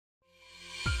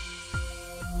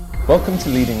Welcome to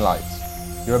Leading Lights.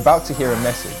 You're about to hear a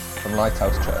message from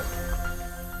Lighthouse Church.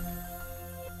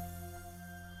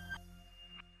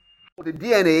 The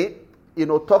DNA,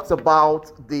 talks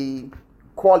about the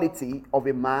quality of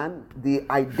a man, the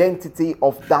identity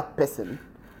of that person.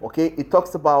 Okay, it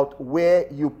talks about where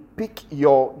you pick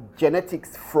your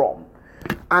genetics from.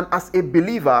 And as a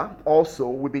believer, also,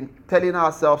 we've been telling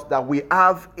ourselves that we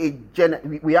have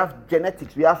we have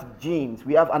genetics, we have genes,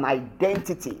 we have an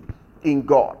identity in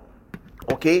God.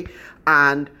 Okay,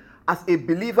 and as a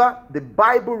believer, the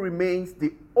Bible remains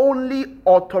the only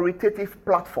authoritative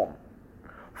platform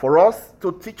for us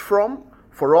to teach from,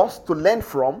 for us to learn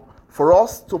from, for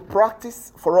us to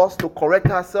practice, for us to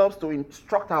correct ourselves, to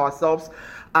instruct ourselves,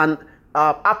 and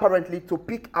apparently to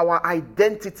pick our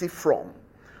identity from.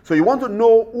 So you want to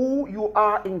know who you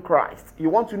are in Christ.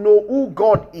 You want to know who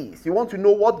God is. You want to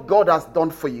know what God has done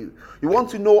for you. You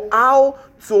want to know how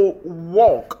to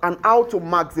walk and how to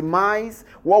maximize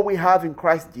what we have in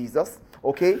Christ Jesus.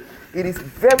 Okay? It is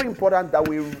very important that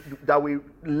we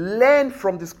learn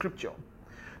from the scripture.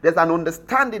 There's an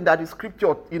understanding that the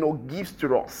scripture, gives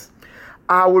to us.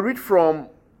 I will read from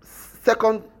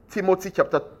 2 Timothy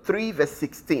chapter 3 verse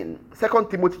 16. 2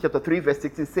 Timothy chapter 3 verse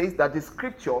 16 says that the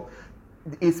scripture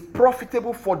is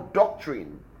profitable for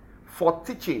doctrine, for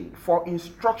teaching, for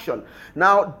instruction.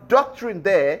 Now, doctrine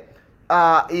there,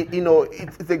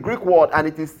 it's a Greek word, and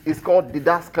it's called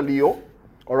didaskalio,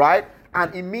 all right?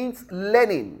 And it means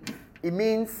learning. It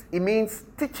means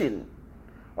teaching,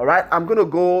 all right? I'm going to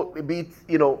go a bit,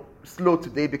 slow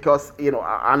today because,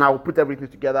 and I'll put everything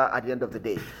together at the end of the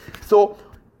day. So,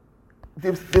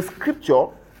 the scripture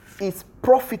is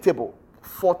profitable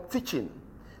for teaching.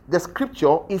 The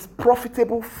scripture is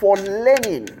profitable for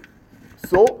learning.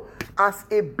 So, as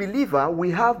a believer,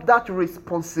 we have that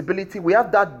responsibility, we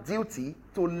have that duty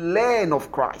to learn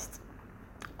of Christ.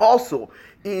 Also,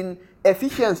 in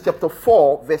Ephesians chapter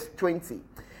 4, verse 20,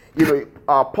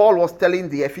 Paul was telling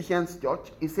the Ephesians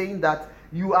church, he's saying that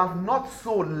you have not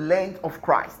so learned of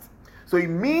Christ. So it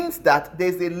means that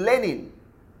there's a learning.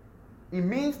 It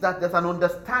means that there's an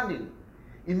understanding.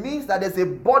 It means that there's a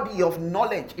body of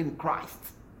knowledge in Christ.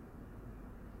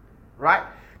 Right?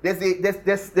 There's a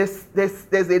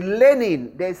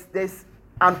learning, there's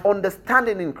an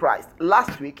understanding in Christ.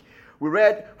 Last week we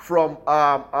read from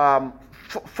 1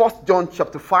 John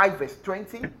chapter 5 verse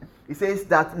 20. It says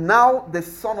that now the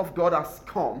Son of God has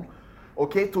come,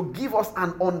 okay, to give us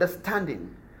an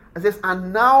understanding. It says,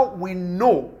 and now we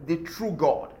know the true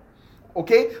God.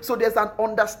 Okay, so there's an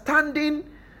understanding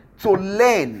to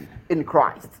learn in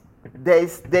Christ.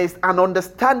 There's an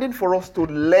understanding for us to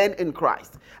learn in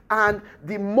Christ. And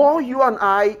the more you and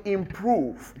I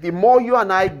improve, the more you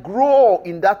and I grow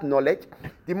in that knowledge,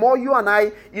 the more you and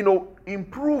I,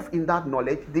 improve in that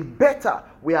knowledge, the better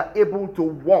we are able to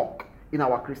walk in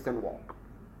our Christian walk.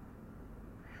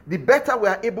 The better we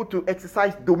are able to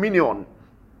exercise dominion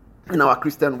in our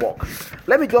Christian walk.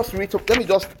 Let me just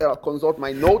consult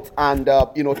my notes and,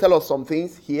 tell us some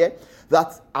things here.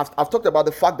 That I've talked about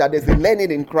the fact that there's a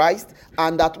learning in Christ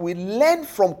and that we learn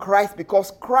from Christ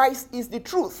because Christ is the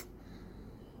truth.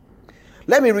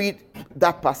 Let me read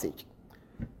that passage.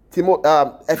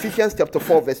 Ephesians chapter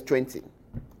 4 verse 20.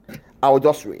 I will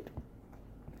just read.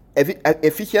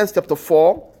 Ephesians chapter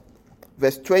 4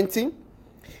 verse 20.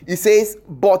 It says,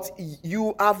 but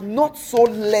you have not so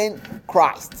learned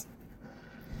Christ.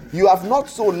 You have not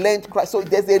so learned Christ. So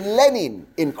there's a learning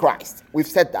in Christ. We've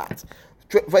said that.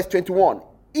 Verse 21,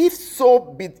 if so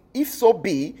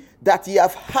be that ye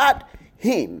have heard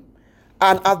him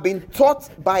and have been taught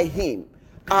by him,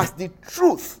 as the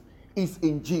truth is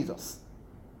in Jesus.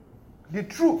 The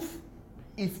truth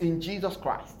is in Jesus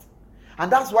Christ. And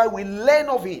that's why we learn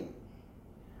of him.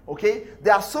 Okay?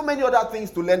 There are so many other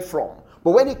things to learn from.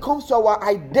 But when it comes to our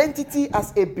identity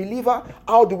as a believer,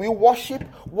 how do we worship?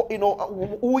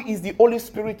 Who is the Holy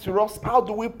Spirit to us? How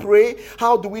do we pray?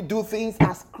 How do we do things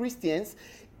as Christians?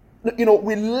 We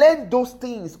learn those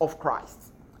things of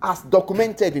Christ as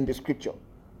documented in the scripture.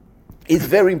 It's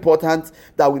very important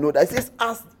that we know that. It says,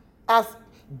 as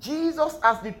Jesus,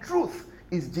 as the truth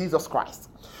is Jesus Christ.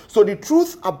 So the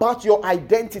truth about your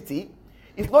identity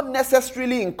is not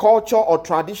necessarily in culture or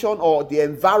tradition or the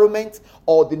environment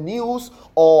or the news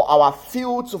or our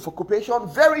fields of occupation.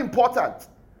 Very important.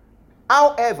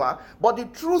 However, but the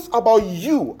truth about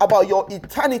you, about your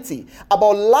eternity,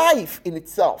 about life in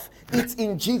itself, it's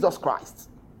in Jesus Christ.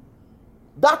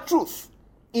 That truth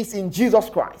is in Jesus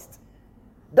Christ.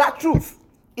 That truth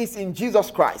is in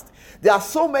Jesus Christ. There are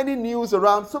so many news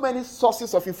around, so many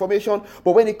sources of information,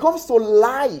 but when it comes to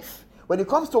life, when it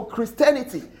comes to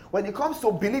Christianity, when it comes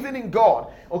to believing in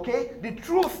God, okay,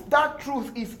 that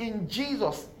truth is in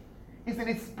Jesus. It's in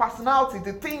his personality,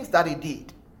 the things that he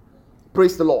did.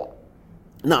 Praise the Lord.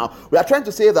 Now, we are trying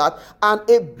to say that, and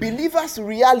a believer's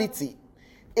reality,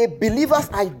 a believer's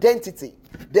identity,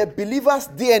 the believer's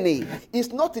DNA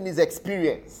is not in his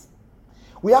experience.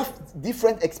 We have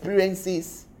different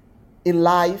experiences in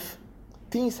life.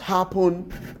 Things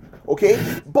happen,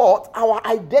 okay? But our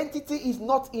identity is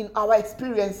not in our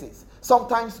experiences.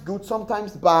 Sometimes good,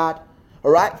 sometimes bad,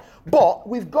 all right? But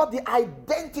we've got the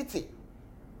identity.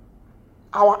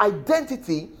 Our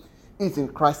identity is in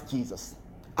Christ Jesus.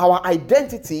 Our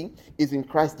identity is in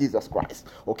Christ Jesus Christ,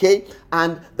 okay?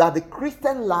 And that the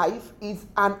Christian life is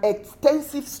an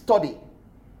extensive study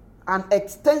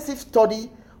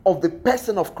of the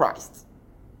person of Christ.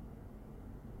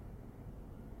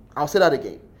 I'll say that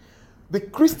again. The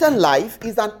Christian life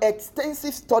is an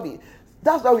extensive study.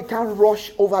 That's why we can't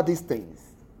rush over these things.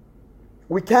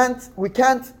 We can't,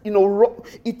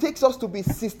 it takes us to be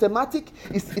systematic.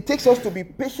 It takes us to be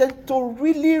patient to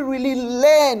really, really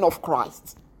learn of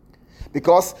Christ.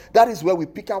 Because that is where we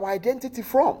pick our identity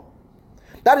from.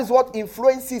 That is what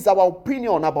influences our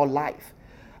opinion about life,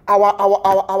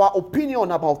 our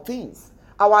opinion about things,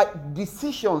 our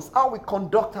decisions, how we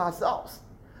conduct ourselves,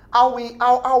 how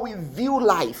we view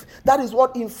life. That is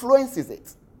what influences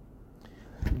it.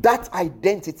 That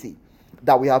identity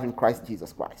that we have in Christ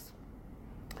Jesus Christ.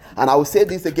 And I will say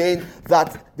this again,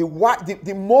 that the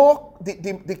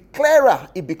clearer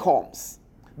it becomes,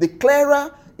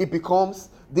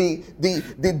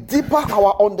 the deeper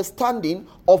our understanding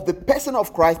of the person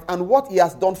of Christ and what he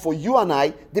has done for you and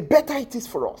I, the better it is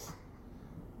for us.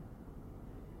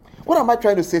 What am I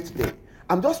trying to say today?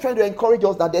 I'm just trying to encourage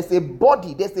us that there's a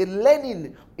body, there's a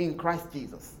learning in Christ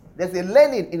Jesus. There's a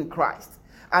learning in Christ.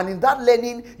 And in that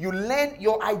learning, you learn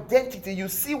your identity. You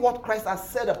see what Christ has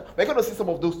said. We're going to see some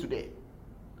of those today.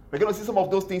 We're going to see some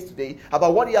of those things today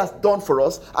about what he has done for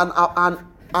us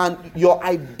and your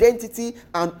identity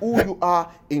and who you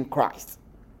are in Christ.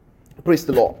 Praise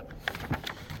the Lord.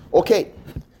 Okay,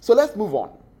 so let's move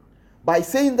on. By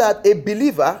saying that a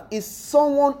believer is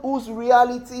someone whose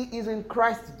reality is in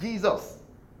Christ Jesus.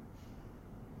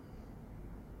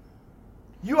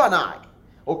 You and I,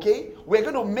 okay, we're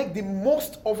going to make the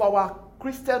most of our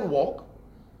Christian walk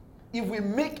if we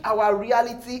make our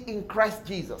reality in Christ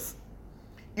Jesus.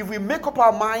 If we make up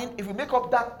our mind, if we make up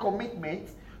that commitment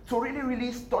to really,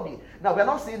 really study. Now, we're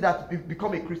not saying that we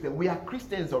become a Christian. We are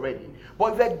Christians already.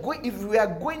 But if we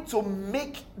are going to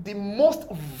make the most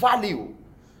value,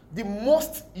 the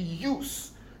most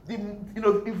use, if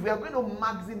we are going to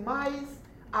maximize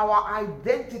our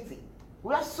identity,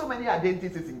 we have so many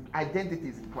identities in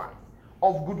Christ,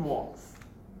 of good ones,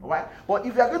 all right? But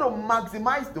if we are going to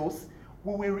maximize those,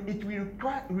 it will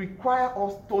require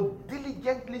us to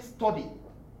diligently study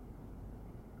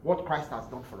what Christ has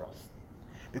done for us.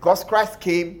 Because Christ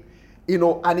came,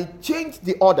 and he changed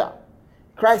the order.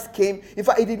 Christ came. In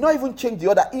fact, he did not even change the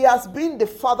order. He has been the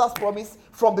Father's promise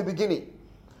from the beginning.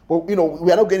 But, we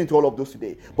are not getting into all of those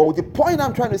today. But the point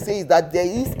I'm trying to say is that there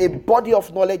is a body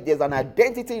of knowledge. There's an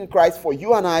identity in Christ for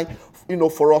you and I,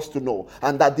 for us to know.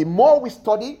 And that the more we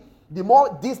study, the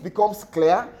more this becomes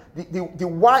clear.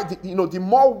 The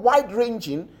more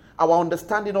wide-ranging our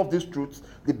understanding of these truths,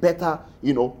 the better,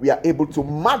 we are able to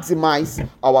maximize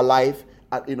our life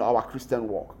and, our Christian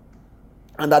walk.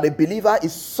 And that a believer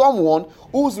is someone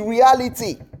whose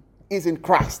reality is in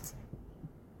Christ.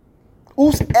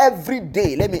 Whose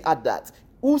everyday, let me add that,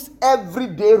 whose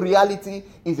everyday reality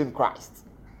is in Christ.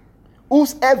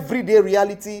 Whose everyday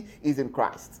reality is in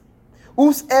Christ.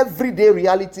 Whose everyday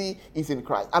reality is in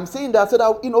Christ. I'm saying that so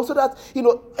that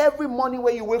every morning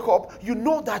when you wake up, you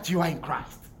know that you are in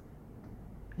Christ.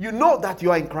 You know that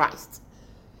you are in Christ.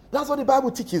 That's what the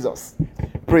Bible teaches us.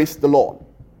 Praise the Lord.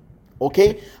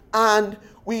 Okay? And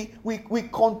we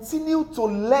continue to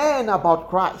learn about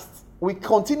Christ. We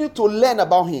continue to learn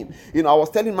about him. I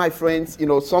was telling my friends,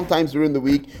 sometimes during the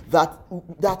week that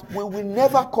we will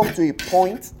never come to a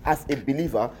point as a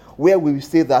believer where we will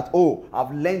say that,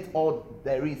 I've learned all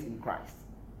there is in Christ.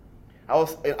 I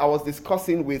was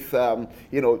discussing with Anne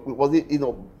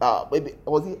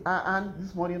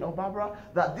this morning or Barbara,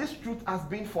 that this truth has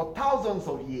been for thousands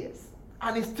of years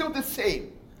and it's still the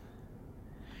same.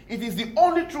 It is the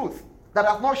only truth that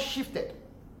has not shifted.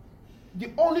 The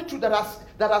only truth that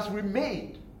has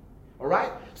remained. All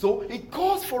right? So it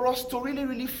calls for us to really,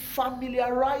 really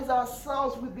familiarize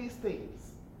ourselves with these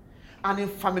things. And in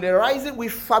familiarizing, we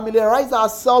familiarize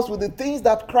ourselves with the things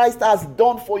that Christ has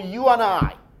done for you and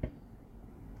I.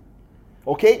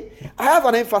 Okay? I have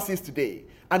an emphasis today.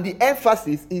 And the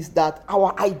emphasis is that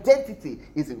our identity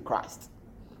is in Christ.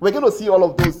 We're going to see all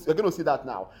of those. We're going to see that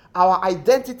now. Our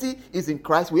identity is in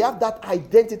Christ. We have that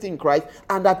identity in Christ,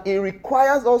 and that it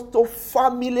requires us to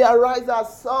familiarize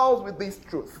ourselves with this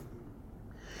truth.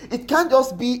 It can't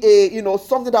just be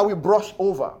something that we brush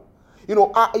over.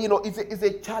 It's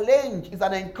a challenge, it's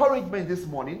an encouragement this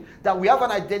morning that we have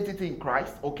an identity in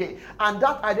Christ, okay? And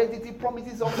that identity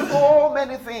promises us so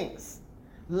many things.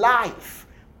 Life,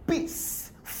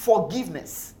 peace,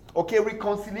 forgiveness, okay,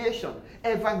 reconciliation,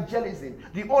 evangelism,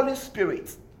 the Holy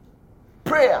Spirit,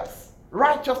 prayers,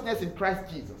 righteousness in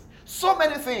Christ Jesus. So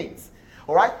many things,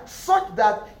 all right? Such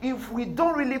that if we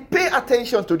don't really pay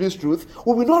attention to this truth,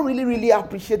 we will not really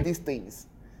appreciate these things.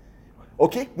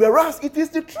 Okay? Whereas it is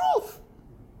the truth.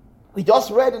 We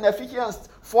just read in Ephesians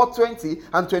 4:20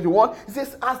 and 21, it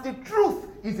says, as the truth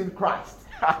is in Christ.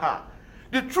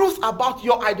 The truth about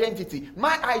your identity,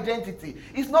 my identity,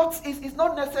 is not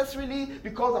necessarily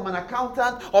because I'm an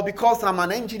accountant or because I'm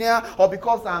an engineer or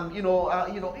because I'm,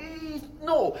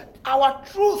 no. Our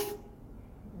truth,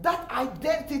 that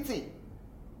identity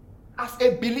as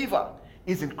a believer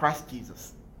is in Christ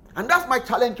Jesus. And that's my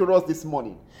challenge to us this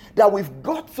morning. That we've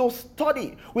got to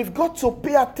study, we've got to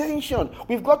pay attention,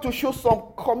 we've got to show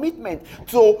some commitment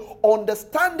to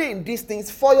understanding these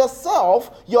things for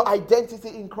yourself, your identity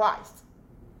in Christ.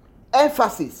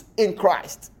 Emphasis in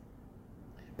Christ.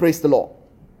 Praise the Lord.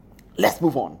 Let's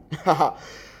move on.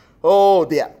 Oh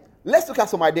dear. Let's look at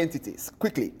some identities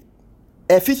quickly.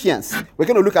 Ephesians. We're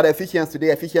going to look at Ephesians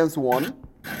today. Ephesians 1.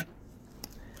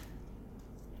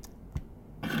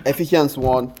 Ephesians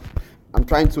 1. I'm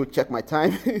trying to check my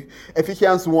time.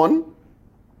 Ephesians 1,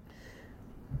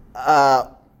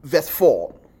 verse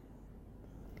 4.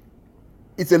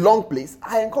 It's a long place.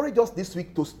 I encourage us this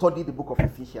week to study the book of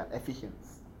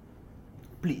Ephesians.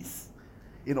 Please.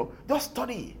 Just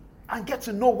study and get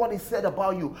to know what is said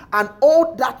about you. And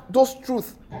all those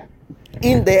truths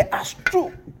in there as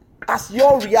true, as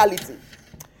your reality.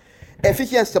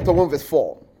 Ephesians chapter 1, verse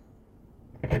 4.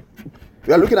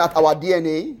 We are looking at our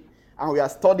DNA. And we are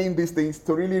studying these things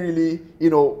to really,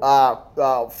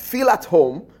 feel at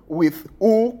home with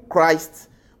who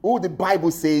the Bible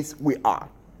says we are.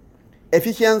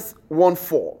 Ephesians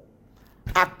 1:4.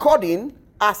 According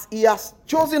as he has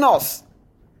chosen us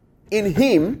in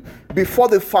him before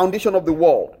the foundation of the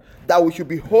world, that we should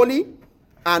be holy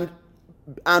and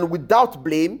without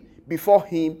blame before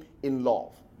him in love.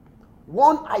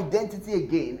 One identity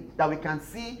again that we can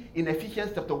see in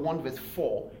Ephesians chapter 1 verse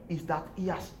 4 is that he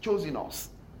has chosen us.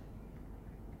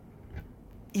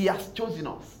 He has chosen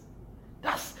us.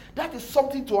 That is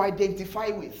something to identify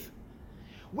with.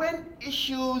 When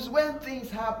things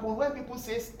happen, when people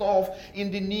say stuff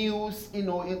in the news,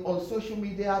 on social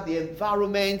media, the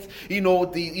environment,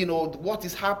 what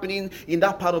is happening in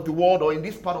that part of the world or in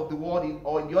this part of the world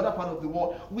or in the other part of the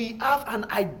world, we have an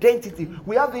identity.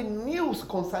 We have the news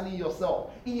concerning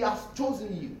yourself. He has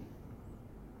chosen you.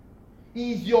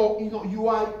 He is you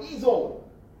are his own.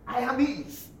 I am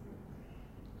his.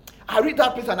 I read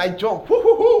that place and I jump.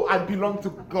 I belong to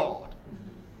God.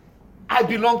 I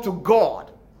belong to God.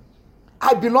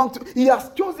 He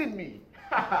has chosen me.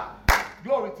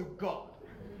 Glory to God.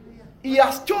 He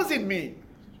has chosen me.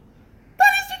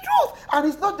 That is the truth. And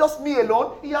it's not just me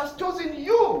alone. He has chosen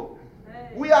you.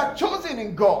 We are chosen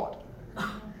in God.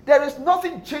 There is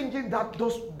nothing changing that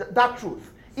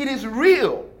truth. It is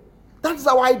real. That is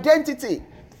our identity.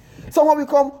 Someone will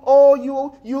come,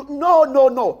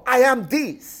 no. I am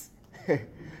this.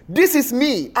 This is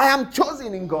me. I am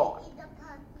chosen in God.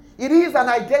 It is an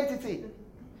identity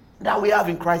that we have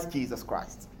in Christ Jesus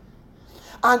Christ.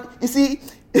 And you see,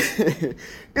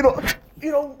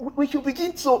 we should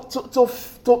begin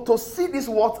to see these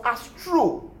words as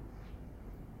true.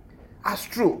 As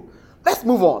true. Let's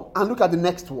move on and look at the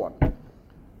next one.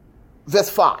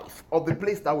 Verse 5 of the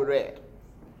place that we read.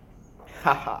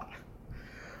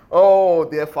 Oh,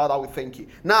 dear Father, we thank you.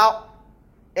 Now,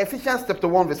 Ephesians chapter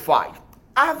 1 verse 5.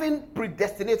 Having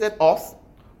predestinated us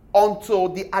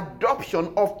unto the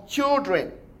adoption of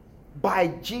children by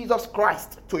Jesus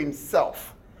Christ to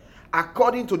himself,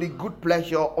 according to the good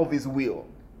pleasure of his will.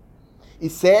 He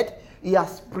said he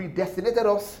has predestinated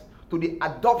us to the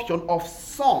adoption of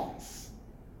sons.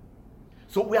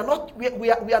 So we are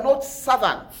not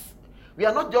servants. We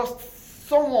are not just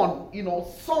someone.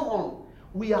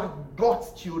 We are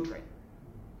God's children.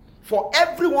 For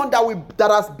everyone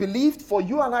that has believed, for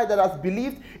you and I that has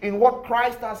believed in what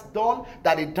Christ has done,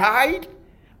 that he died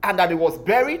and that he was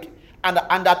buried, and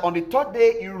that on the third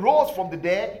day he rose from the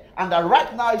dead, and that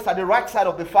right now he's at the right side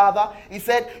of the Father, he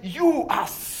said, you are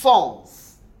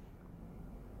sons.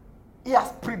 He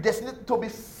has predestinated to be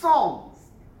sons.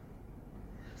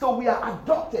 So we are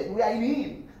adopted. We are in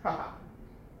him. That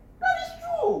is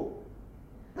true.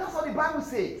 That's what the Bible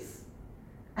says.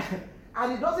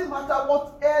 And it doesn't matter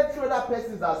what every other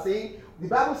persons are saying. The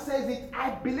Bible says it. I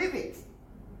believe it.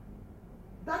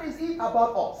 That is it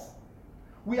about us.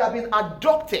 We have been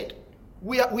adopted.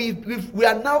 We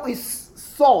are now his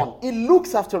son. He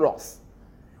looks after us.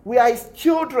 We are his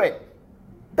children.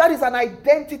 That is an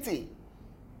identity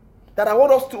that I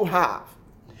want us to have.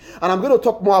 And I'm going to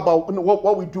talk more about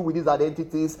what we do with these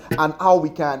identities and how we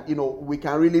can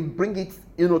really bring it,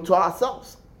 to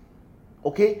ourselves.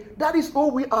 Okay? That is who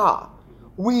we are.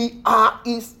 We are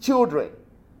his children.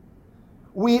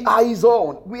 We are his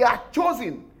own. We are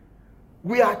chosen.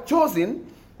 We are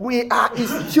chosen. We are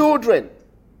his children.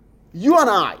 You and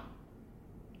I.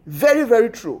 Very, very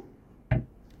true.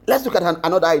 Let's look at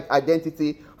another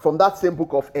identity from that same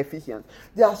book of Ephesians.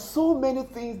 There are so many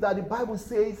things that the Bible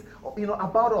says,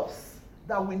 about us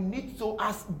that we need to,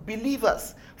 as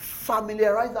believers,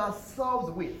 familiarize ourselves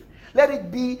with. Let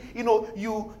it be,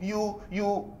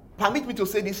 you permit me to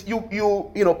say this,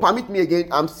 permit me again,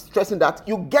 I'm stressing that,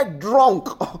 you get drunk,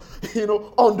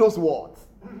 on those words.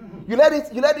 You let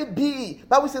it be.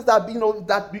 Bible says that,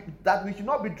 that we should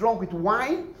not be drunk with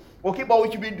wine, okay, but we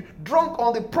should be drunk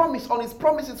on the promise, on his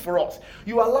promises for us.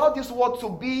 You allow this word to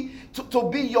be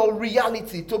your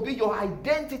reality, to be your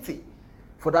identity.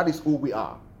 For that is who we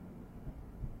are.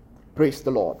 Praise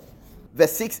the Lord.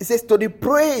 Verse 6, it says, to the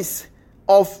praise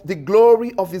of the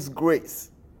glory of his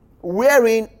grace,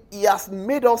 wherein he has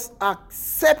made us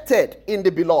accepted in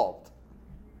the beloved.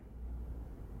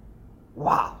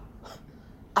 Wow.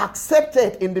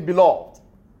 Accepted in the beloved.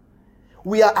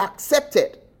 We are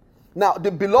accepted. Now,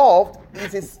 the beloved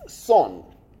is his son.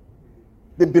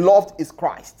 The beloved is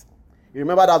Christ. You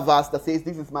remember that verse that says,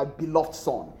 this is my beloved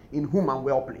son, in whom I'm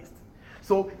well pleased.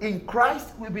 So, in Christ,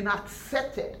 we've been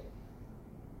accepted.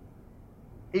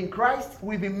 In Christ,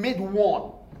 we've been made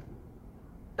one.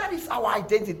 That is our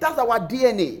identity. That's our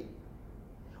DNA.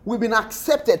 We've been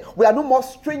accepted. We are no more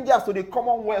strangers to the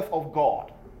commonwealth of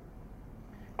God.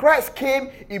 Christ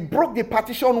came, he broke the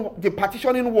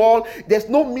partitioning wall. There's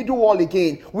no middle wall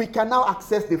again. We can now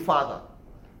access the Father.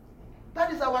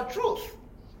 That is our truth.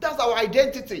 That's our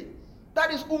identity.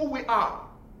 That is who we are.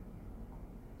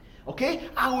 Okay?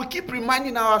 And we keep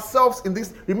reminding ourselves in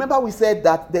this. Remember we said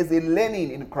that there's a learning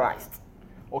in Christ.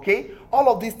 Okay? All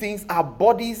of these things are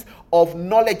bodies of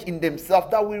knowledge in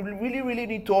themselves that we really, really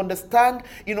need to understand,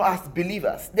 as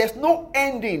believers. There's no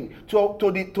ending to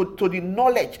the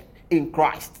knowledge in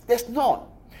Christ. There's none.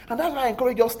 And that's why I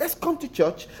encourage us, let's come to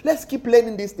church. Let's keep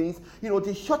learning these things.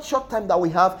 The short time that we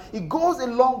have, it goes a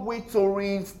long way to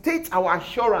reinstate our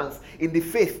assurance in the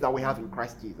faith that we have in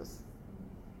Christ Jesus.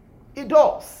 It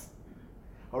does.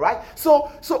 All right? So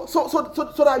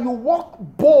that you walk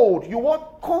bold, you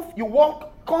walk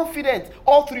confident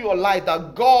all through your life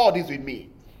that God is with me.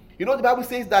 The Bible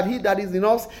says that he that is in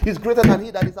us is greater than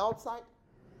he that is outside.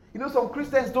 Some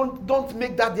Christians don't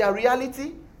make that their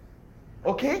reality.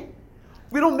 Okay?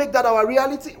 We don't make that our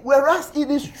reality. Whereas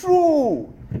it is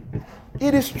true.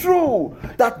 It is true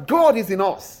that God is in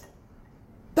us.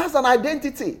 That's an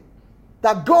identity.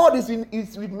 That God is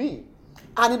with me.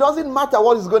 And it doesn't matter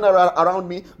what is going around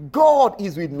me. God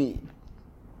is with me.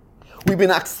 We've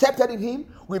been accepted in him.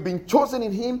 We've been chosen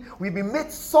in him. We've been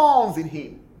made sons in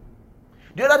him.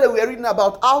 The other day we were reading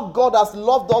about how God has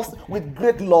loved us with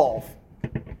great love.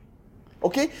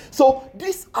 Okay? So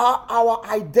these are our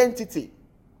identity.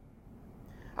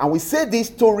 And we say this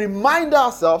to remind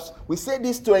ourselves, we say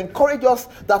this to encourage us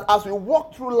that as we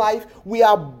walk through life, we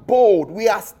are bold, we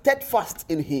are steadfast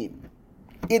in him.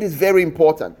 It is very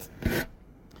important.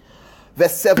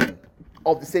 Verse 7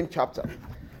 of the same chapter.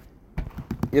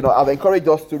 I've encouraged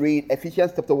us to read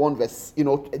Ephesians chapter 1 verse,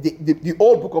 the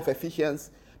old book of Ephesians,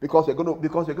 because we're going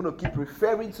to keep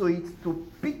referring to it to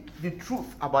pick the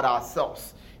truth about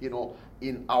ourselves,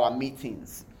 in our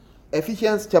meetings.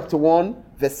 Ephesians chapter 1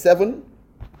 verse 7.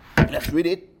 Let's read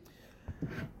it.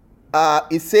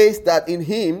 It says that in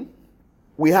him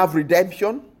we have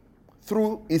redemption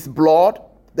through his blood,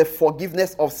 the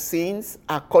forgiveness of sins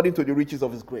according to the riches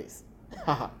of his grace.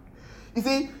 You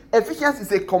see, Ephesians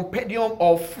is a compendium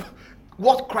of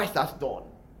what Christ has done.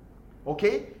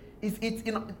 Okay? It's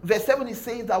in verse 7 it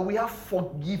says that we have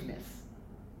forgiveness.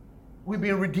 We've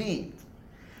been redeemed.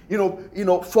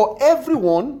 For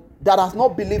everyone that has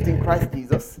not believed in Christ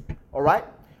Jesus, all right?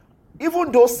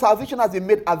 Even though salvation has been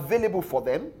made available for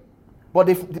them, but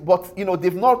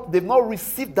they've not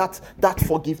received that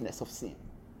forgiveness of sin.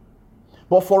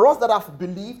 But for us that have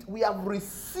believed, we have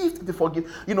received the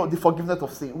forgiveness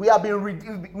of sin. We have been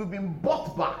we've been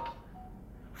bought back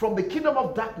from the kingdom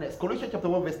of darkness. Colossians chapter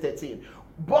 1 verse 13.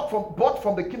 Bought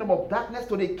from the kingdom of darkness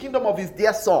to the kingdom of his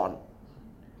dear son.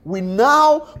 We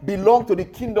now belong to the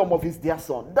kingdom of his dear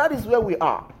son. That is where we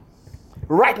are.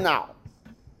 Right now.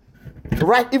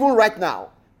 Even right now.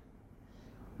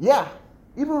 Yeah,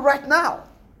 even right now.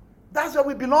 That's where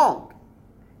we belong.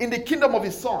 In the kingdom of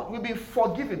his son. We've been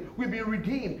forgiven. We've been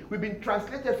redeemed. We've been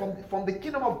translated from the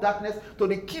kingdom of darkness to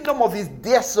the kingdom of his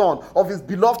dear son, of his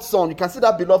beloved son. You can see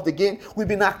that beloved again. We've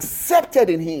been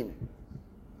accepted in him.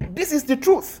 This is the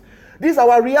truth. This is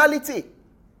our reality.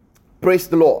 Praise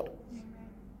the Lord.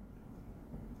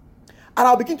 And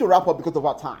I'll begin to wrap up because of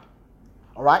our time.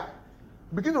 All right?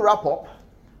 Begin to wrap up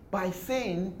by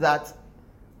saying that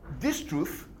this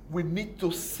truth, we need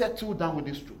to settle down with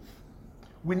this truth.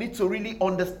 We need to really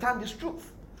understand this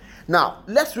truth. Now,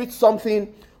 let's read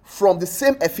something from the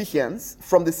same Ephesians,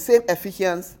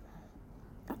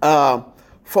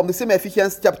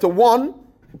 chapter 1,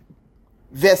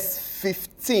 verse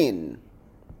 15.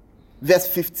 Verse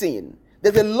 15.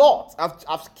 There's a lot.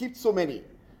 I've skipped so many.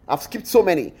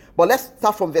 But let's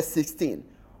start from verse 16.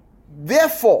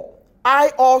 Therefore,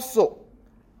 I also,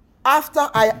 after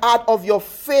I heard of your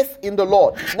faith in the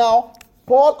Lord. Now,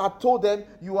 Paul had told them,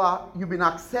 you've been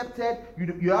accepted,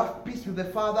 you have peace with the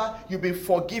Father, you've been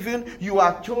forgiven, you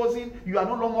are chosen, you are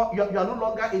no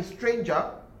longer a stranger.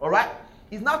 All right?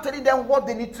 He's now telling them what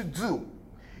they need to do.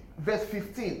 Verse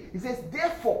 15. He says,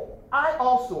 therefore, I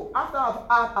also, after I've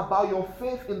heard about your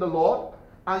faith in the Lord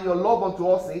and your love unto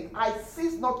all saints, I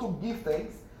cease not to give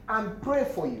thanks and pray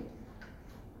for you.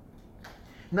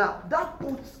 Now, that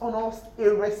puts on us a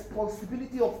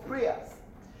responsibility of prayers,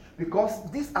 because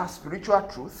these are spiritual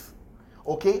truths,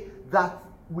 okay, that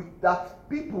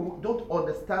people don't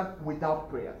understand without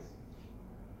prayers.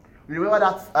 Remember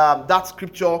that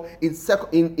scripture in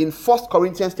 1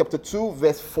 Corinthians chapter 2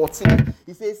 verse 14.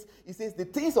 He says the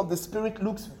things of the spirit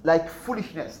looks like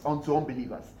foolishness unto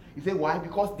unbelievers. He said why?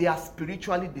 Because they are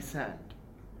spiritually discerned.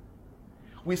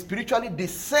 We spiritually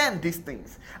discern these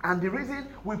things. And the reason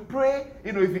we pray,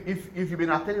 if you've been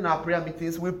attending our prayer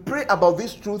meetings, we pray about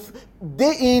this truth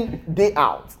day in, day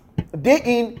out. Day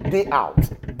in, day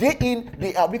out. Day in,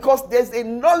 day out. Because there's a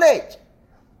knowledge.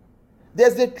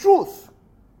 There's a truth.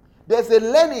 There's a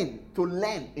learning to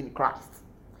learn in Christ.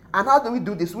 And how do we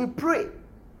do this? We pray.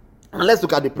 And let's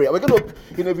look at the prayer. We're going to,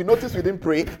 if you notice we didn't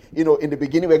pray, in the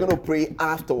beginning, we're going to pray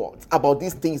afterwards about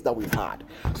these things that we've had.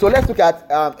 So let's look at,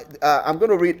 I'm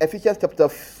going to read Ephesians chapter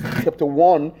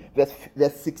 1,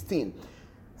 verse 16.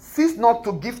 Cease not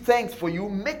to give thanks for you,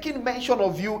 making mention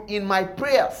of you in my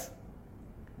prayers.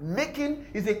 Making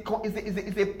is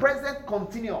a present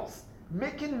continuous.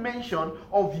 Making mention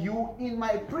of you in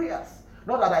my prayers.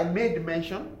 Not that I made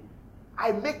mention.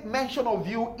 I make mention of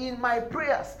you in my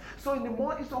prayers. So in the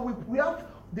morning, we have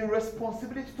the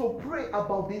responsibility to pray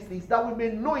about these things that we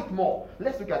may know it more.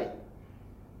 Let's look at it.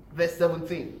 Verse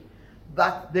 17.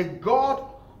 That the God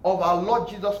of our Lord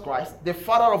Jesus Christ, the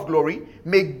Father of glory,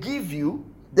 may give you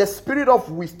the spirit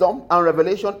of wisdom and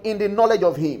revelation in the knowledge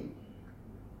of him.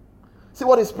 See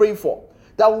what he's praying for.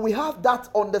 That we have that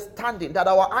understanding, that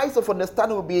our eyes of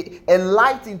understanding will be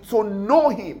enlightened to know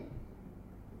him.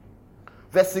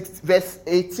 Verse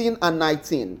 18 and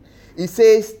 19. It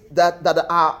says that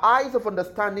our eyes of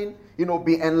understanding,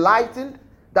 be enlightened,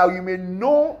 that you may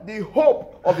know the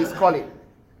hope of his calling,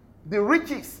 the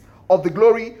riches of the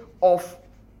glory of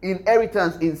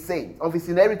inheritance in saints, of his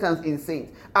inheritance in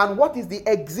saints. And what is the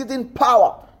exceeding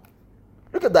power?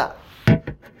 Look at that.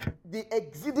 The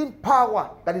exceeding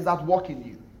power that is at work in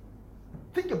you.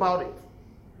 Think about it.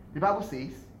 The Bible says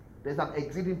there's an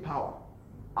exceeding power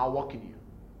at work in you.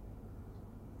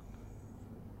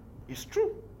 It's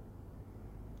true.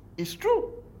 It's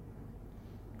true.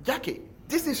 Jackie,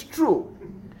 this is true.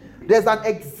 There's an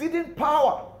exceeding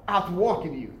power at work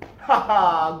in you.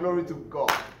 Glory to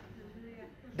God.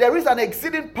 There is an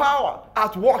exceeding power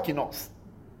at work in us.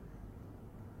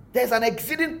 There's an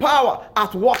exceeding power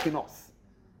at work in us.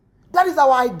 That is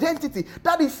our identity.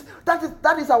 That is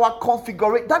our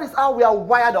configuration. That is how we are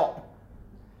wired up.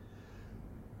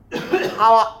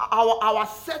 Our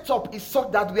setup is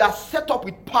such that we are set up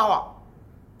with power.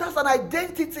 That's an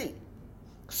identity.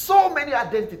 So many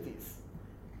identities.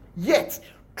 Yet,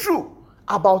 true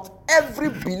about every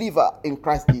believer in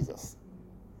Christ Jesus.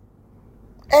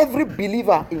 Every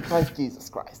believer in Christ Jesus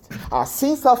Christ. Our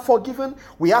sins are forgiven.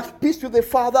 We have peace with the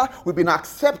Father. We've been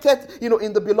accepted,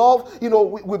 in the beloved.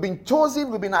 We've been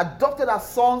chosen. We've been adopted as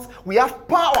sons. We have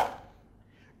power.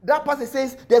 That passage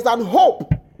says there's an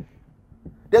hope.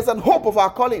 There's an hope of our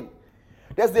calling.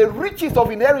 There's the riches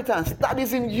of inheritance that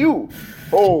is in you.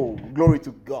 Oh, glory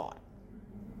to God.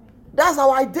 That's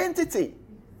our identity.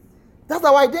 That's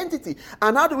our identity.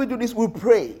 And how do we do this? We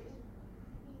pray.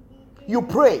 You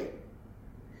pray.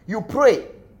 You pray.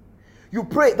 You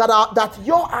pray that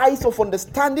your eyes of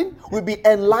understanding will be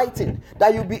enlightened,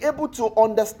 that you'll be able to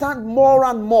understand more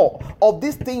and more of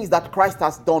these things that Christ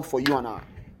has done for you and I.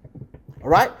 All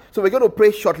right? So we're going to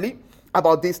pray shortly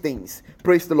about these things.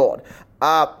 Praise the Lord.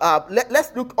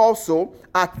 Let's look also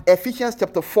at Ephesians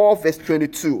chapter 4, verse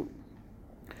 22.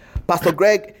 Pastor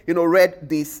Greg, read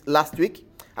this last week.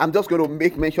 I'm just going to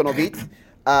make mention of it.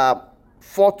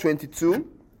 4:22,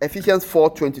 Ephesians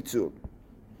 4:22.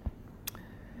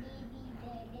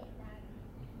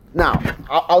 Now,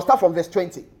 I'll start from verse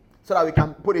 20 so that we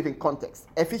can put it in context.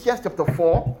 Ephesians chapter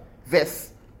 4,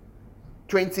 verse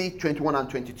 20, 21, and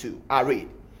 22. I read.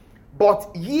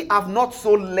 But ye have not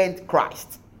so learned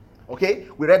Christ. Okay?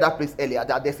 We read that place earlier,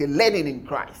 that there's a learning in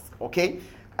Christ. Okay?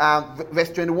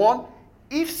 Verse 21.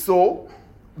 If so,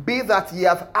 be that ye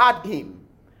have heard him,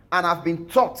 and have been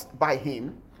taught by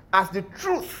him, as the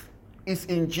truth is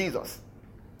in Jesus.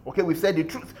 Okay, we've said the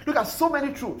truth. Look at so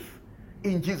many truths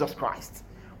in Jesus Christ.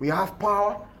 We have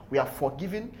power, we are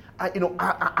forgiven,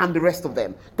 and the rest of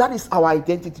them. That is our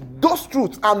identity. Those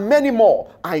truths and many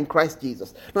more are in Christ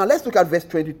Jesus. Now let's look at verse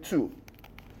 22.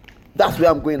 That's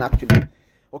where I'm going actually.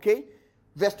 Okay?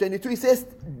 Verse 22, it says,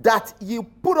 that you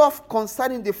put off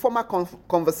concerning the former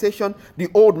conversation the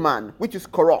old man, which is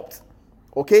corrupt.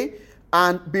 Okay?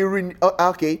 And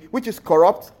which is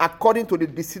corrupt according to the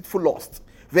deceitful lust.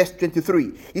 Verse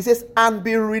 23, it says, and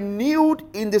be renewed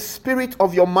in the spirit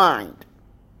of your mind.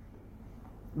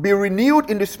 Be renewed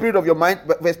in the spirit of your mind.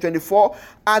 Verse 24,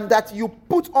 and that you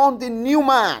put on the new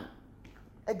man.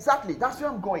 Exactly, that's where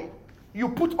I'm going. You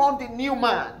put on the new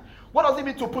man. What does it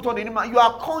mean to put on the new man? You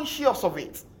are conscious of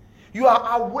it. You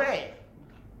are aware.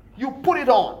 You put it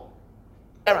on.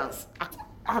 Errands.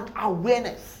 And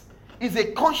awareness is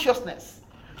a consciousness.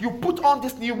 You put on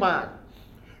this new man.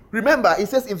 Remember, it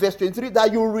says in verse 23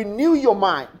 that you renew your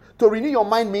mind. To renew your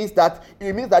mind means that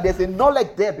there's a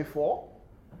knowledge there before.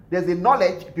 There's a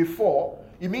knowledge before.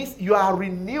 It means you are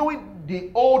renewing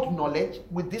the old knowledge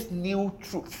with this new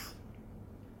truth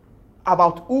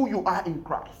about who you are in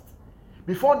Christ.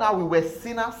 Before now we were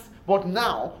sinners, but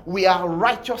now we are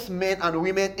righteous men and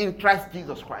women in Christ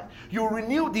Jesus Christ. You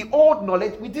renew the old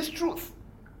knowledge with this truth.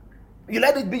 You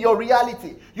let it be your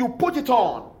reality. You put it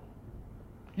on.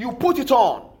 You put it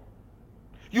on.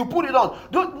 You put it on.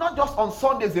 Not just on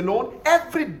Sundays alone.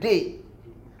 Every day.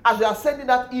 As you are sending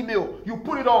that email, you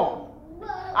put it on.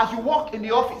 As you walk in the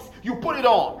office, you put it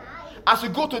on. As you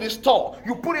go to the store,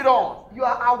 you put it on. You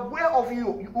are aware of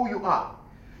who you are.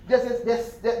 There's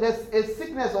a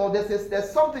sickness or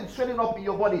there's something swelling up in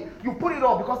your body. You put it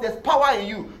on because there's power in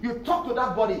you. You talk to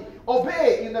that body.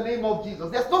 Obey in the name of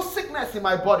Jesus. There's no sickness in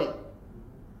my body.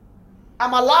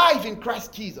 I'm alive in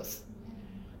Christ Jesus.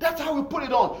 That's how we put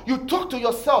it on. You talk to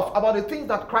yourself about the things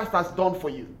that Christ has done for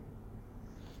you.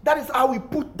 That is how we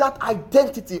put that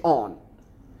identity on.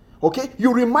 Okay?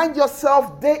 You remind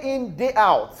yourself day in, day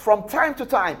out, from time to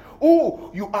time,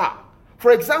 who you are.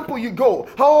 For example, you go,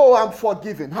 oh, I'm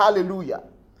forgiven. Hallelujah.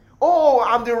 Oh,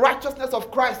 I'm the righteousness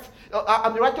of Christ.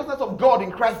 I'm the righteousness of God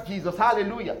in Christ Jesus.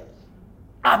 Hallelujah.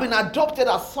 I've been adopted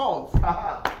as sons.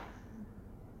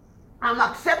 I'm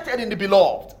accepted in the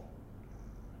beloved.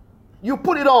 You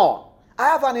put it on. I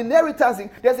have an inheritance.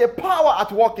 There's a power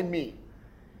at work in me.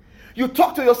 You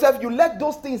talk to yourself. You let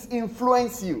those things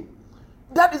influence you.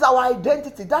 That is our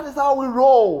identity. That is how we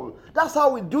roll. That's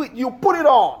how we do it. You put it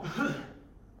on.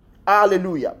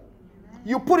 Hallelujah.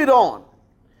 You put it on.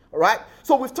 All right.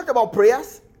 So we've talked about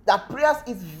prayers. That prayers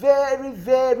is very,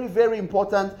 very, very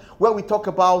important when we talk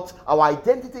about our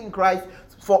identity in Christ,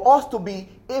 for us to be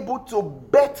able to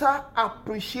better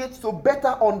appreciate, to better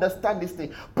understand this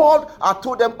thing. Paul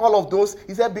told them all of those.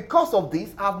 He said, because of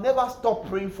this, I've never stopped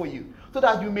praying for you, so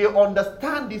that you may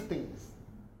understand these things.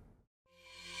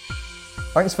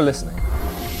 Thanks for listening.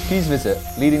 Please visit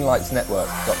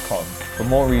leadinglightsnetwork.com for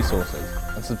more resources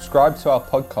and subscribe to our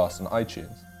podcast on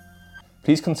iTunes.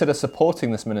 Please consider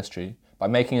supporting this ministry by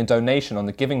making a donation on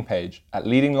the giving page at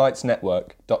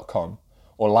leadinglightsnetwork.com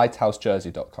or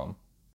lighthousejersey.com.